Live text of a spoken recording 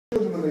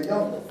children when they're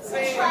younger.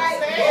 That's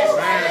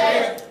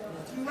right.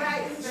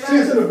 See,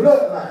 it's in the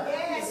bloodline.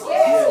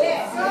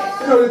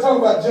 You know, they talk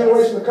about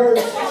generational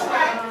curse.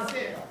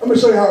 Let me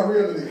show you how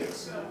real it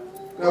is.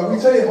 Now, we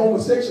tell you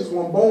homosexuals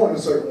weren't born a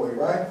certain way,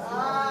 right?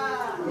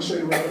 Let me show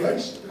you the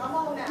revelation.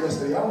 Yes,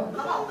 they are.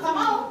 Come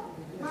on.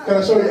 Can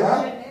I show you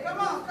how? Come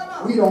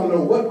on. We don't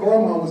know what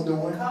grandma was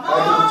doing back in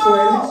the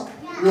 20s.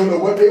 We don't know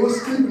what they were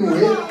sleeping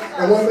with.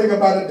 And one thing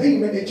about a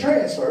demon, it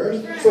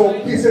transfers. So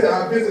he said,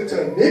 I visit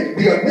the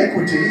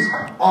iniquities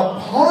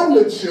upon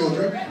the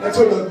children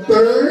until the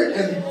third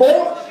and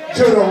fourth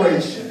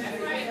generation.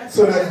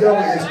 So that devil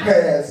is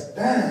passed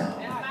down.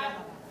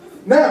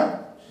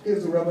 Now,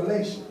 here's the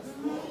revelation.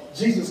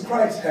 Jesus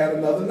Christ had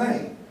another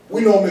name.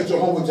 We know him as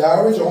Jehovah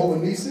Jireh, Jehovah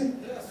Nissi.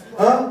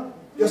 Huh?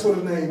 Guess what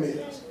his name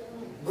is?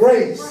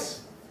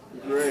 Grace.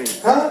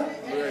 Grace. Huh?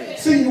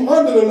 Grace. See, you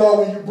under the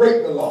law when you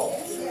break the law.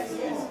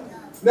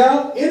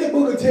 Now, any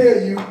book will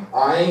tell you,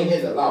 I ain't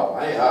in the law.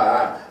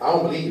 I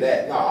don't believe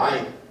that. No, I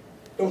ain't.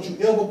 Don't you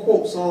ever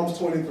quote Psalms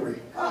 23.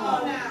 Come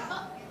on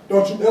now.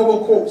 Don't you ever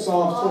quote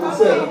Psalms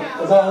 27.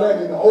 Because all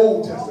that in the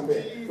Old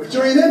Testament. But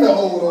you ain't in the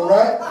Old, all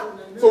right?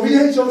 So he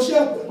ain't your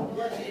shepherd.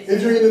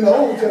 If you ain't in the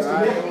Old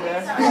Testament.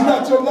 He's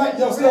not your light,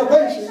 your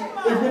salvation.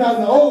 If you're not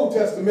in the Old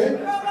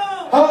Testament.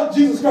 Huh?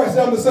 Jesus Christ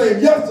said I'm the same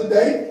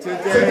yesterday,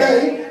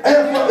 today,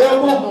 and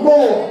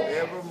forevermore.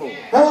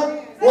 Huh?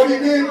 What he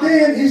did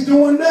then, he's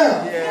doing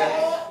now.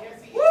 Yeah.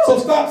 So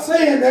stop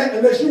saying that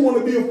unless you want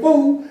to be a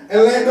fool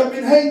and land up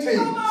in Hades.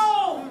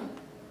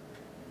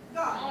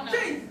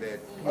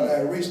 But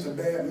I erased the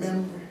bad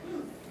memory.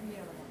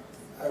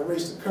 I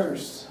erased the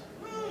curse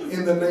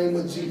in the name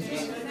of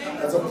Jesus.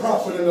 As a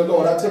prophet in the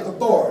Lord, I take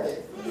authority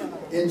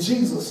in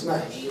Jesus'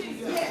 name.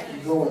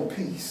 You go in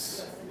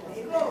peace.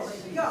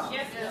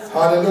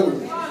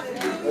 Hallelujah.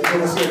 That's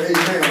what I said,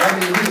 amen. I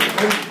need you.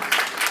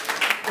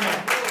 Come on.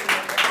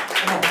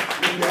 Come on.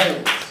 Lift your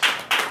hands.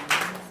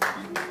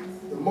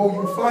 The more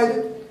you fight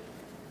it,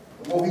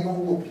 the more he gonna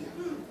whoop you.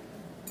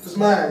 Just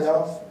mind,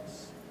 y'all.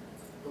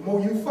 The more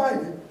you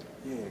fight it,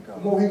 the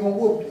more he gonna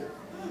whoop you.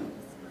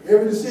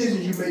 Every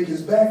decision you make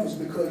is backwards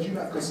because you're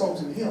not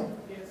consulting him.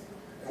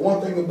 And one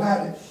thing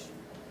about it,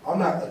 I'm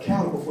not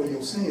accountable for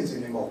your sins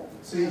anymore.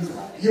 See,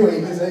 you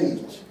ain't his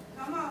age.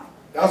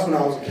 That's when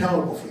I was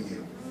accountable for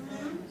you.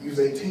 You was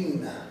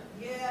 18 now.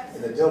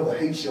 And the devil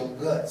hates your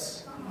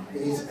guts.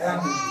 And he's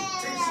after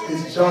you.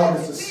 His job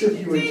is to sift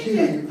you and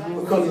kill you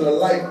because of the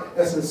light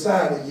that's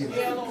inside of you.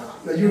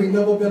 Now, you ain't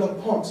never been a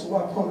punk, so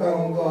why punk out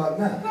on God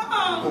now?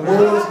 The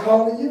world is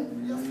calling you.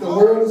 The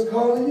world is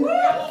calling you.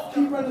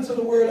 Keep running to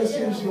the world as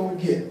soon as you're going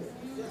to get it.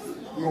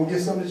 You're going to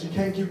get something that you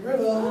can't get rid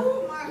of.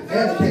 The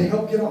daddy can't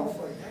help get off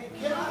of you.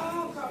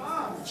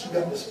 But you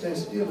got to stand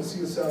still and see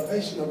the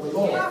salvation of the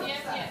Lord.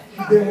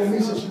 You've been with me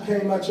since you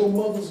came out your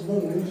mother's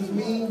womb. It was just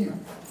me and you.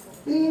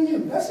 Me and you.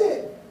 That's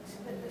it.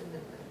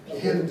 And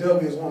here the devil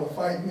is want to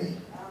fight me.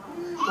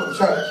 Want to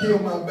try to kill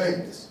my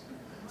babies.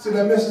 See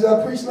that message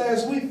I preached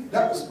last week?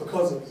 That was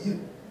because of you.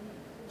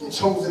 You're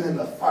chosen in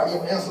the fire.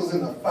 Your answer's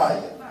in the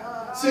fire.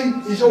 See,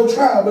 it's your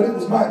trial, but it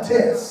was my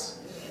test.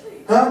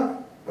 Huh?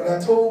 But I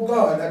told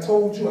God, and I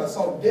told you, I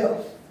saw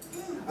death.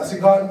 I said,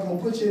 God, he's going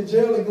to put you in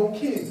jail and going to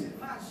kill you.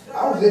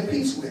 I was at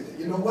peace with it.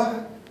 You know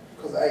why?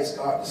 Because I asked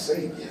God to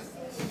save you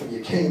when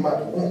you came out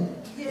the womb.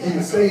 He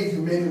can save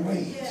you many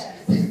ways.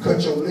 He can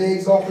cut your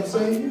legs off and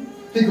save you.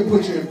 He can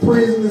put you in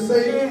prison and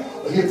save you.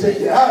 Or he'll take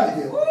you out of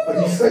here, but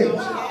he saved you.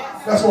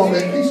 That's why I'm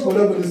at peace with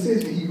whatever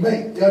decision he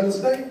made. You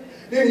understand?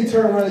 Then he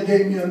turned around and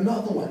gave me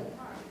another one.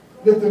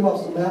 Lift him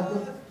up,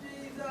 Samantha.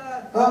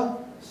 Huh?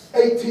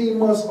 18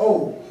 months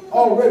old.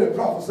 Already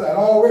prophesied.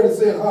 Already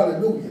said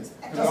hallelujah.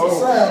 That's a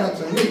sign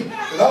unto me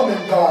that I'm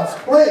in God's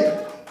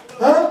plan.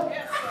 Huh?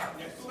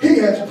 He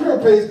has pure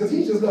praise because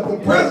he just left the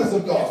presence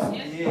of God.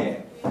 Yeah.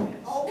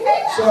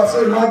 So I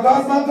said, my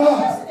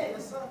God,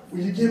 will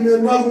you give me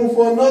another one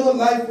for another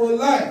life for a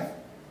life?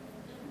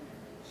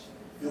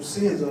 Your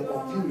sins are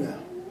on you now.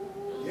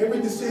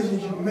 Every decision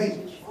you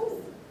make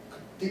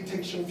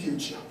dictates your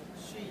future.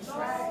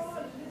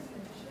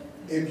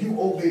 If you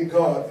obey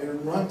God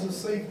and run to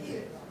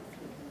safety,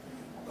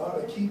 God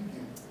will keep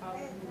you.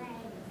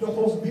 You're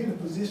supposed to be in the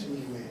position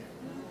you're in,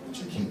 but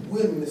you keep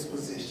winning this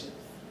position.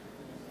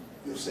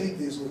 Your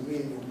safety is with me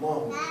and your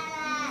mama,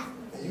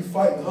 and you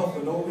fighting her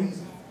for no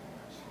reason.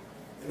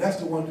 And that's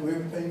the one who do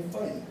everything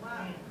for you.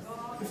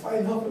 You're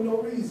fighting her for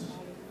no reason.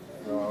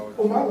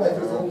 Oh, my life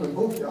is an open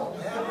book, y'all.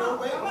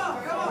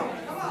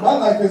 My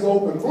life is an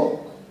open book.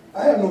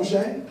 I have no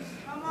shame.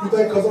 You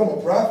think because I'm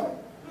a prophet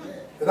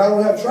that I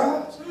don't have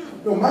trials?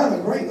 No, mine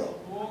are greater.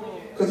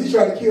 Because he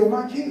tried to kill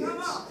my kids.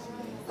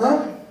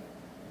 Huh?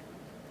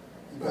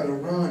 You better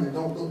run and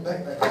don't look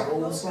back like this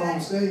old song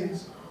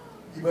says.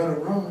 You better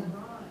run.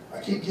 I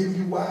keep giving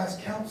you wise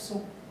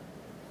counsel.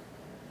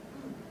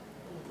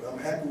 But I'm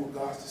happy with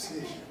God's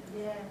decision.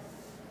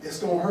 It's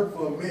going to hurt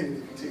for a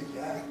minute if you take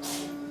your eye.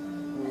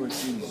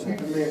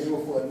 Weeping man do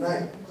it for a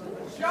night.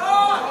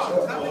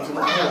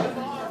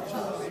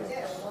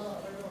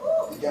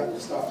 You got to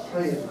stop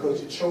praying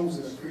because you're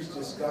chosen to preach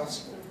this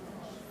gospel.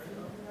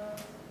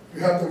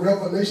 You have the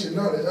revelation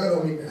knowledge I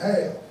don't even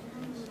have.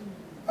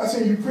 I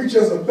seen you preach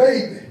as a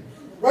baby.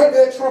 Right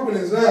there, trumpet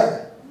in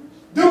Zion.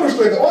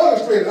 Demonstrated,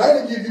 orchestrated. I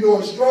didn't give you no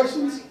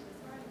instructions.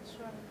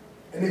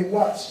 And they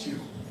watched you.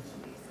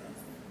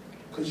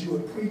 Because you a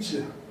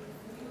preacher.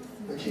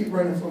 But keep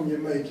running from your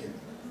making.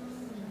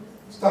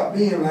 Stop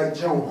being like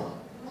Jonah.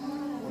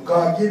 When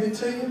God give it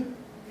to you,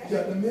 you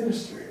got to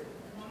ministry.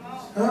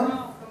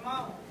 Huh?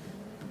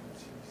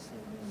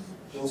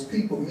 Those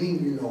people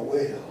mean you no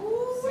well.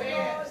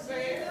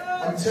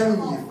 I'm telling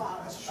you,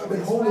 I've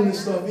been holding this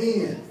stuff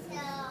in.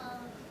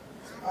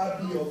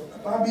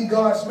 If I be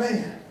God's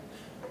man,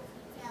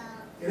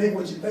 it ain't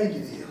what you think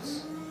it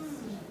is.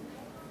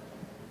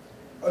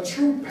 A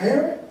true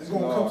parent is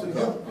going to come to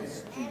the other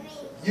parent.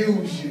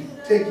 Use you,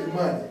 take your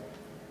money.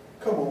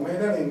 Come on, man,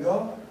 that ain't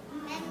God.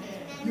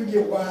 You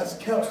get wise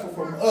counsel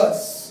from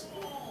us.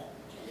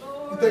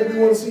 You think we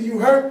want to see you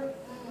hurt?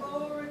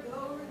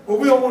 But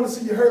we don't want to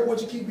see you hurt.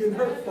 What you keep getting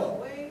hurt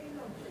for?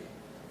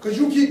 Because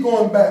you keep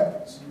going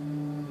backwards.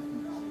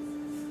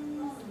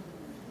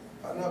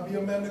 I'll not be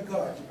a man of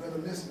God. You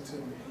better listen to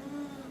me.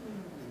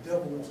 The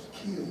devil wants to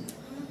kill you.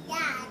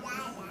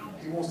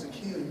 He wants to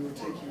kill you and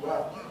take you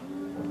out.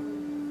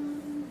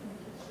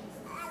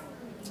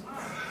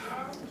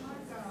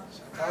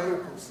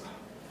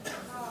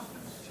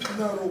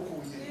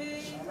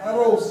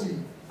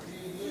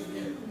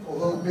 Or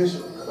hug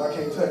Bishop, because I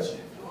can't touch you.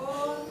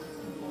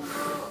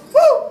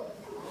 Woo!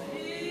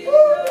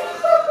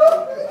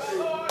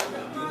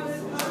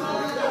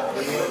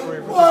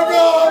 My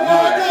God,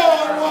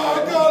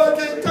 I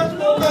can't touch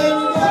my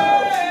baby.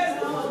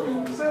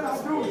 Said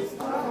I'll do it.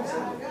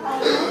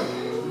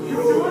 You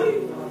do it?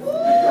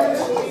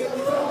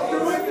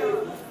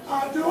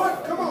 I'll do it.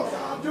 Come on,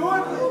 I'll do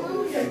it.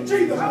 Yeah,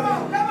 Jesus. Come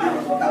on. I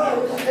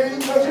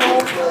can't touch my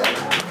own friend.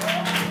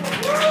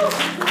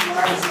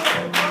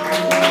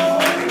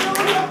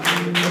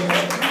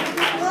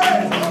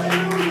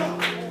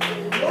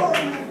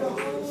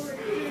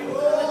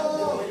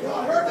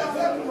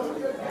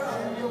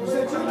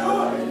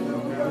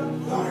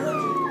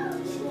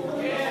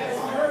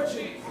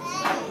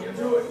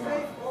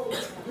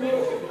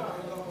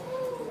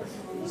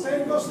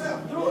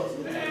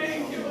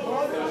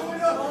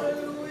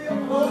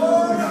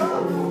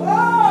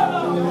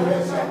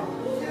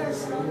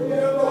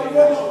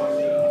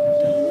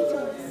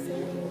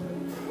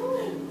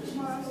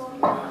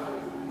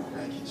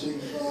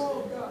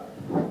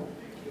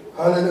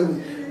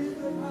 Hallelujah.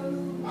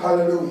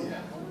 Hallelujah.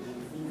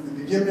 If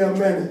you give me a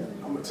minute,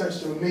 I'm going to touch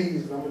your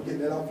knees and I'm going to get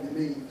that off your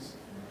knees.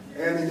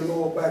 And in your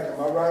lower back. Am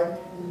I right?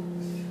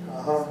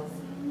 Uh-huh.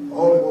 The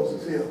Holy Ghost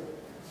is here.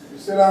 If you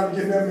sit down and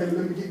give me a minute,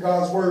 let me get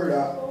God's word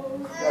out.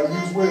 Got to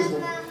use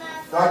wisdom.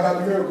 God got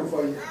a miracle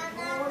for you.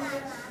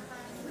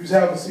 You just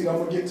have a seat. I'm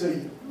going to get to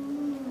you.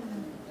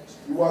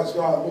 You watch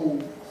God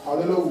move.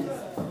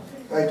 Hallelujah.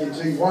 Thank you,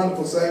 Jesus.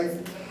 Wonderful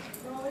Savior.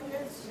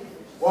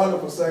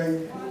 Wonderful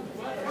Savior.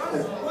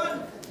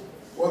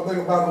 One thing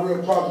about a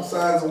real prophet,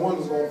 signs and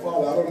wonders going to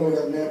follow. I don't know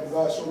that man, but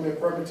God showed me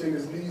infirmity in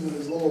his knees and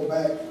his lower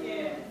back.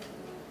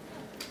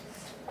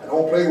 I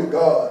don't play with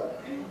God.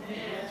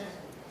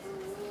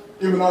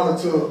 Giving honor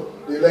to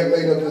the elect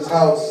lady of this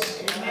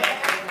house.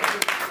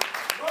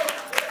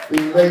 The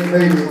elect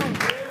lady.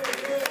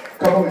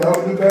 Come on,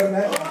 y'all do better than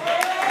that.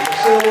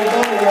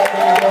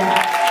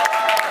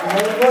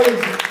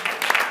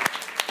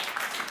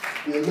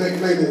 The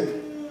elect lady,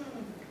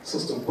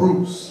 Sister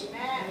Bruce.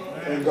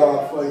 Thank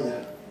God for you.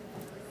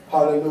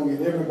 Hallelujah.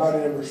 And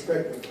everybody in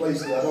respective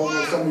places. I don't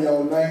know some of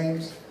y'all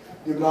names.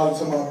 Giving honor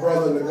to my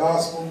brother in the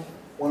gospel,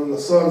 one of the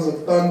sons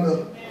of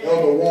thunder,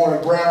 Elder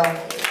Warren Brown.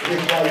 His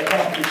wife,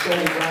 Prophet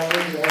Shirley Brown.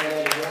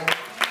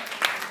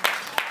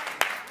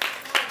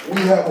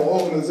 We have an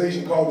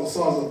organization called the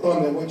Sons of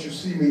Thunder. And what you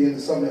see me in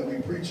is something that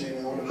we're preaching.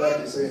 And on the back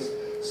it says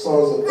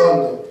Sons of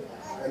Thunder.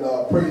 And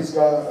praise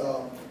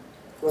God,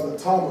 Brother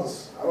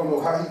Thomas, I don't know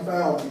how he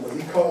found me, but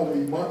he called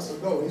me months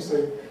ago. He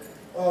said,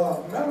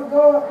 man of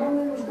God, my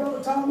name is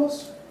Brother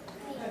Thomas.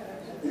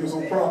 He was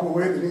on proper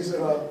with it. He said,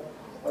 are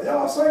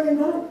y'all singing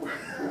group?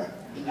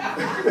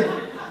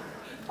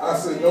 I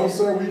said, no,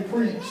 sir, we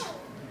preach.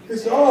 He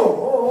said,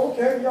 oh,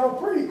 okay,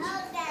 y'all preach.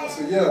 I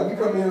said, yeah, we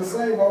come in and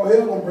sing. All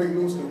hell gonna break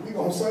loose because we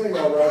gonna sing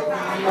all right.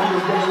 I'm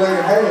just gonna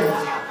lay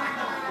hands.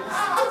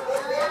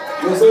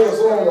 You'll sing a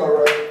song all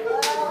right.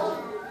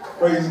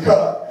 Praise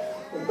God.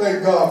 And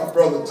thank God for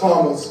Brother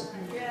Thomas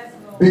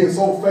being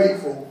so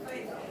faithful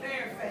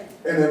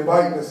and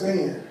inviting us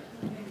in.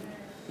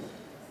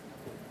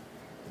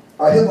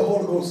 I hear the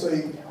Holy Ghost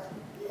say,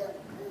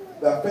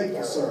 thy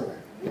faithful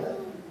servant,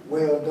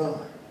 well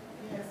done.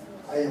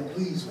 I am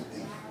pleased with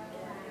thee.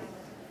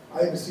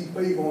 I even see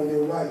favor on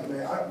your life,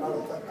 man.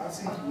 I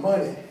see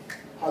money.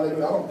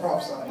 Hallelujah. I don't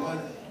prophesy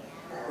money.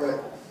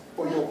 But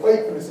for your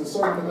faithfulness in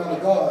serving the man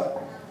of God,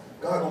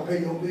 God gonna pay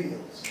your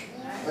bills.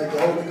 Thank the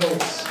Holy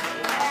Ghost.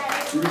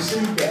 You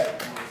receive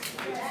that.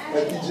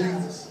 Thank you,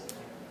 Jesus.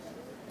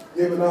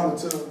 Giving honor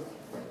to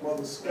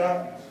Mother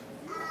Scott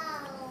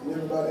and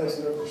everybody else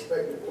in their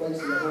respective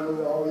places. I don't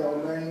know all y'all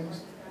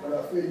names, but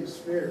I feel your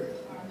spirit.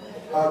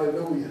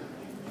 Hallelujah.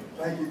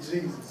 Thank you,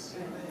 Jesus.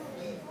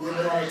 Give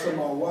it honor to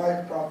my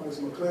wife, Prophetess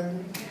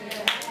McClendon.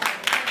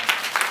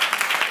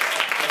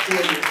 I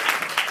tell you,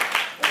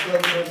 that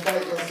brother been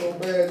fighting us so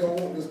bad, don't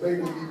want this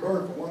baby to be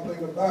birthed. One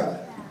thing about it,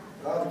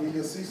 God will give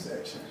you a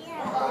C-section. You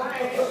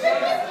cut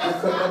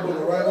that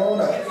bullet right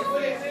on out.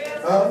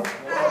 Huh?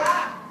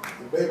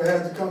 The baby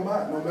has to come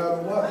out no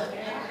matter what.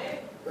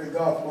 Thank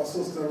God for my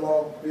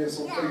sister-in-law being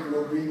so faithful and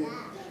obedient,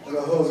 and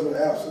her husband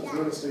absent,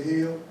 Minister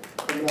Hill,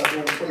 coming out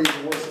doing praise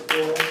and worship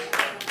for us.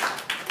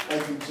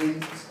 Thank you,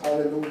 Jesus.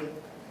 Hallelujah.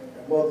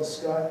 And Mother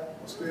Scott,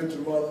 my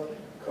spiritual mother,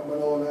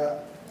 coming on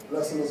out,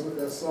 blessing us with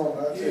that song.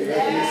 I tell you,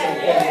 that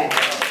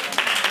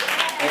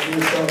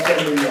is something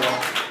for me, y'all.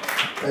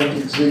 Thank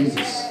you,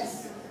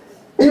 Jesus.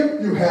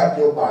 If you have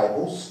your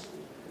Bibles,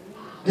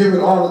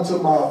 giving honor to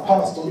my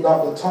apostle,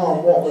 Dr.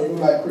 Tom Walker, New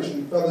Life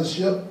Christian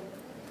Fellowship.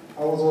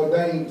 I was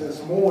ordained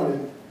this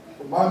morning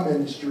for my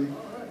ministry,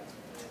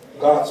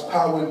 God's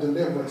Power and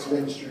Deliverance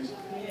Ministries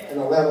in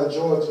Atlanta,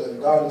 Georgia.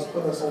 And God has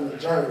put us on a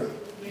journey.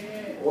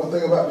 One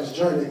thing about this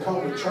journey, it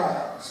comes with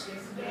trials.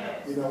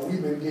 You know,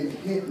 we've been getting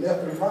hit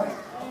left and right,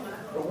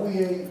 but we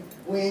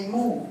ain't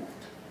moved.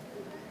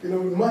 You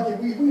know, monkey,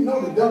 we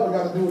know the devil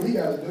got to do what he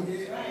got to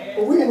do,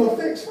 but we ain't no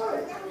fixed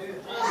fight.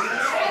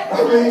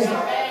 I mean,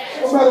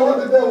 no matter what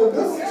the devil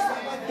does,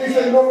 he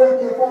said, no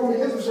weapon formed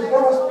against us shall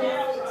prosper.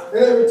 And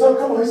every tongue,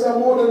 come on, he said, I'm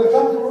more than a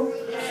conqueror.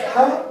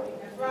 Huh?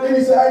 Then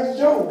he said, ask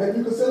Job, have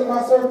you considered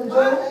my servant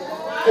Job?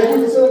 Have you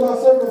considered my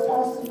servant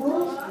Apostle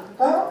Bruce?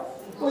 Huh?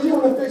 Well,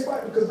 you're in a fixed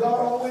fight because God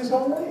always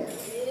gonna win.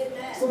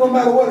 So no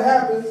matter what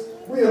happens,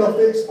 we're in a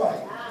fixed fight.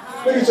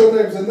 Look at your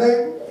neighbors and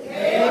neighbor.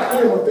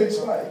 We're in a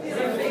fixed fight.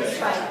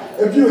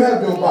 If you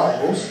have your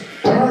Bibles,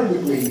 turn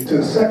with me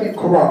to 2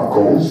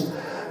 Chronicles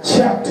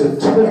chapter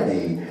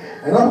 20.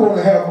 And I'm going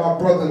to have my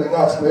brother in the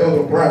gospel,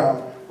 Elder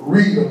Brown,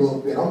 read a little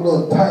bit. I'm a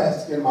little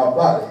tired in my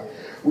body.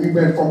 We've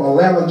been from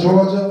Atlanta,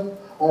 Georgia,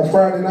 on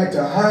Friday night to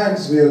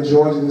Hinesville,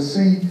 Georgia, to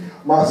see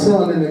my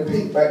son in the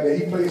pink back there.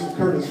 He plays for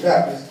Curtis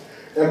Baptist.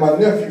 And my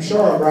nephew,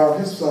 Sean Brown,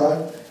 his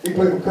son, he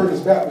played for Curtis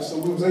Baptist, so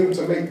we was able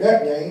to make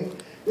that game.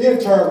 Then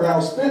turned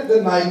around, spent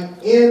the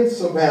night in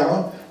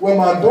Savannah, where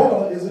my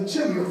daughter is a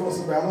cheerleader for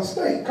Savannah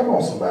State. Come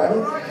on, somebody.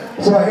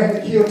 So I had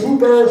to kill 2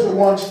 birds with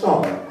 1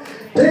 stone.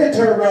 Then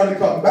turn around and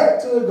come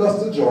back to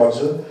Augusta,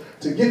 Georgia,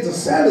 to get to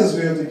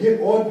Sandersville to get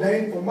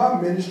ordained for my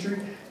ministry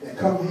and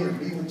come here and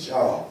be with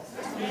y'all.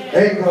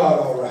 Ain't God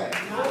all right?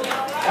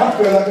 I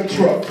feel like a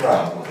truck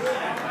driver.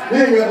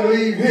 Then got to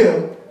leave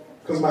here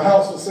because my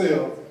house for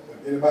sale.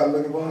 Anybody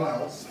looking for a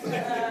house?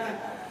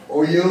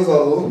 4 years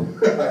old.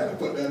 I had to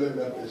put that in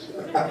that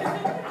picture.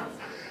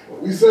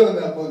 But we selling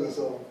that booger,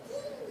 so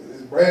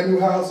it's a brand new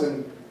house,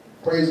 and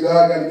praise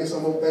God, got to get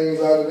some more things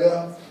out of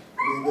there.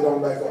 And then get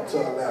on back up to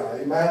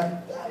Atlanta.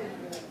 Amen?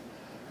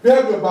 If you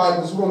have your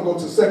Bibles, we're going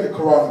to go to 2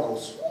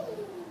 Chronicles.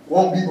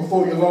 Won't be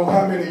before you long.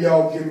 How many of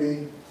y'all give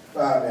me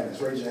 5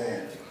 minutes? Raise your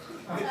hand.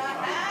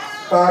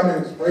 5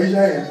 minutes. Raise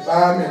your hand.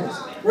 5 minutes.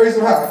 Raise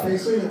them high. I can't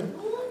see them.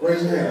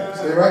 Raise your hand.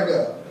 Stay right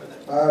there.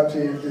 5,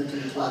 10, 15,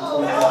 20, 25,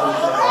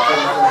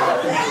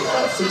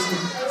 60,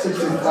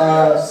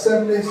 65,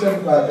 70,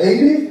 75,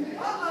 80.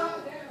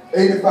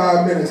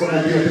 85 minutes I'm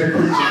going to be up there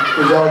preaching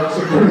because y'all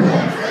some preaching.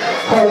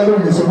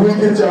 Hallelujah. So we'll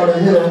get y'all to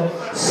here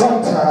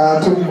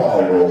sometime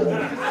tomorrow.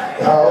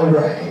 All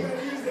right.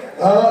 You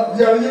got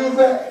to use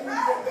that?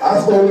 I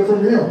stole it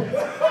from him.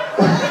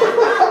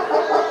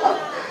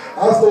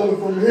 I stole it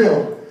from him.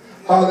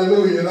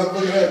 Hallelujah. And I'm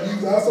looking at you.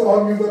 I saw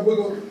him use that book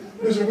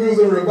of Bishop Wills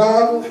in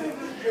Revival.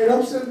 And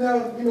I'm sitting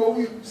down, you know,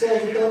 we saw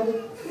the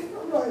thunder.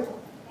 I'm like,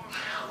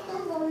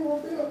 I'm not even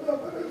going to be up there.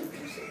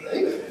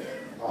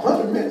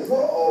 100 minutes.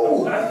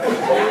 Oh.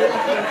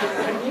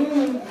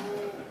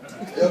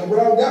 Elder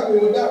Brown got me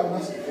with that one.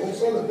 I said, oh,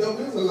 son, the devil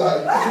is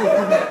alive.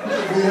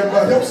 Be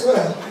everybody else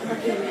alive.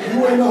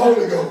 You ain't the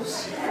Holy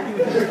Ghost.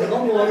 Because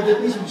I'm going to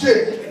get me some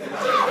chicken.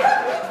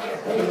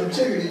 I'm going to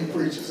chicken eating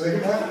preacher. Say,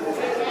 to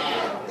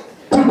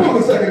the book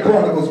of 2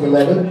 Chronicles,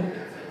 beloved.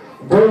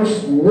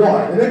 Verse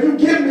 1. And if you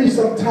give me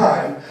some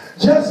time,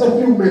 just a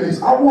few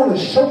minutes, I want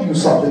to show you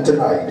something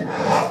tonight.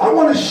 I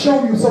want to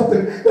show you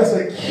something that's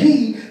a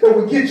key that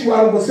will get you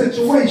out of a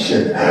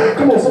situation.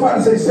 Come on,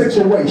 somebody say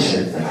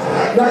situation.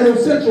 Now your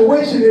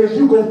situation is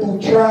you go through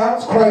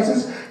trials,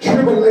 crisis,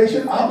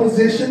 tribulation,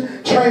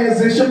 opposition,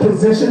 transition,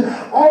 position.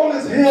 All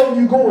this hell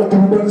you going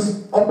through, but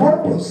it's a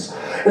purpose.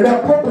 And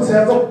that purpose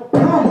has a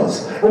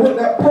promise. And with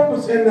that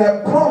purpose and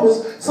that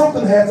promise,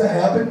 something has to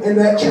happen in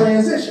that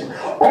transition.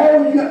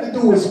 All you have to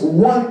do is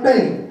one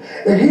thing.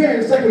 And here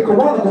in 2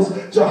 Chronicles,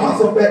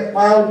 Jehoshaphat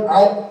found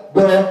out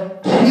the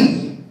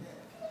key.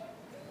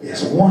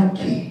 It's one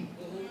key.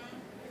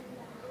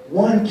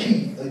 One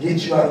key to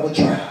get you out of a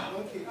trial.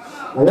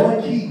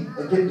 One key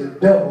to get the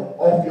devil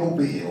off your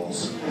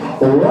bills.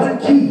 One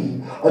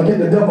key will get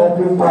the devil off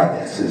your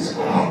finances.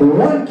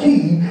 One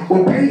key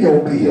will pay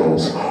your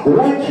bills.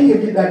 One key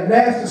will get that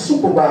nasty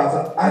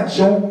supervisor out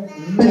your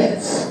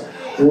mess.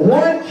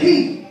 One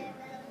key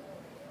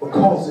will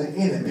cause the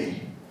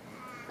enemy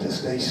to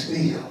stay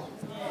still.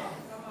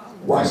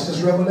 Watch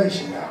this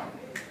revelation now.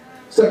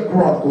 2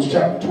 Chronicles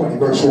chapter 20,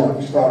 verse 1.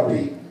 You start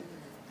reading.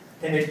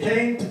 And it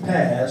came to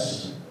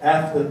pass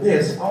after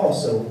this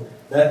also,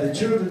 that the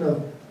children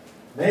of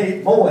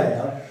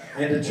Moab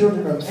and the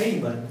children of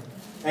Ammon,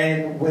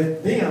 and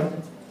with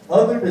them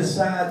other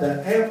beside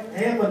the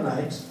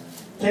Ammonites,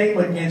 came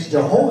against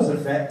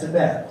Jehoshaphat to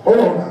battle. Hold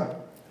on now.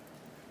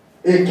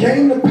 It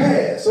came to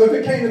pass. So if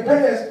it came to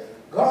pass,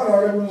 God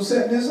already was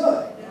setting this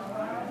up.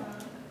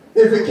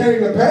 If it came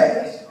to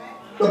pass,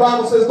 the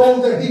Bible says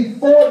those that he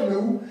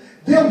foreknew,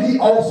 them he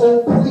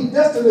also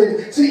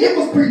predestinated. See, it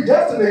was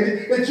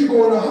predestinated that you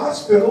go in a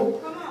hospital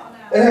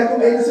and have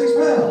them 86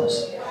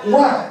 pounds.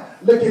 Why?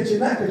 Look at you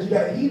now, because you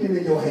got healing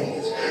in your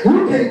hands.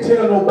 You can't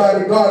tell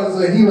nobody God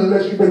is a healer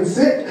unless you've been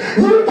sick.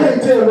 You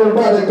can't tell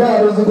nobody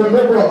God is a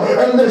deliverer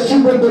unless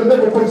you've been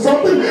delivered from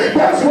something.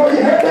 That's why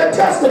you had that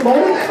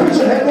testimony, but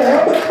you had to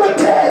have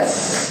the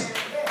test.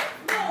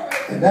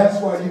 And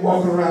that's why you're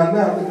walking around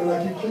now looking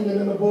like you're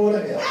cleaning in the board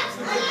of hell.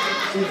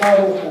 See, God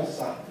opens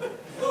up.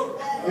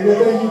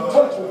 Anything you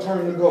touch will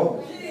turn to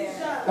gold.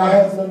 Now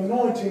has an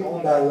anointing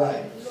on thy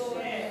life.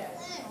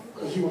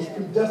 Because you was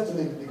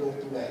predestinated to go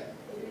through that.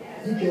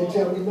 You can't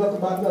tell me nothing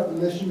about nothing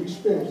unless you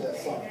experience that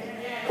something.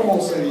 Come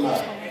on, say it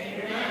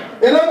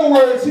loud. In other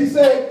words, he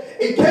said,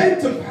 it came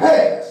to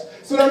pass.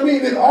 So that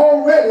means it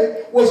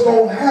already was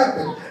going to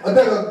happen. And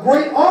that a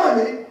great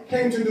army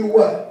came to do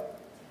what?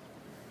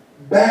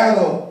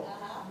 Battle.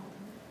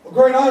 A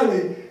great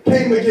army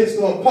came against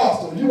the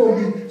apostles. You're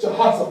going to be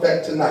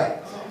Jehoshaphat tonight.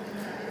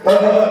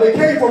 They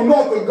came from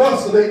North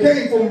Augusta. They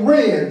came from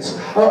Rennes.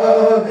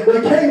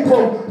 They came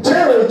from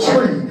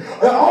Territory.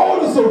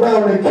 All the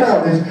surrounding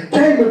counties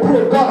came to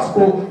put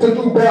gospel to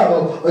do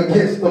battle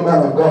against the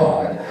man of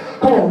God.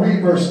 Come on,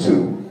 read verse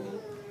 2.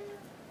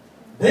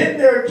 Then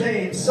there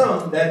came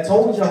some that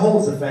told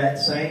Jehoshaphat,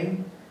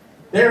 saying,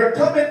 there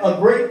cometh a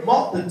great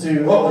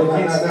multitude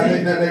against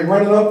thee. Now they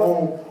running up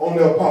on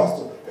the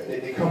apostle.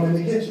 They coming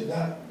to get you,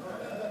 Doc.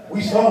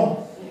 We saw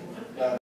them.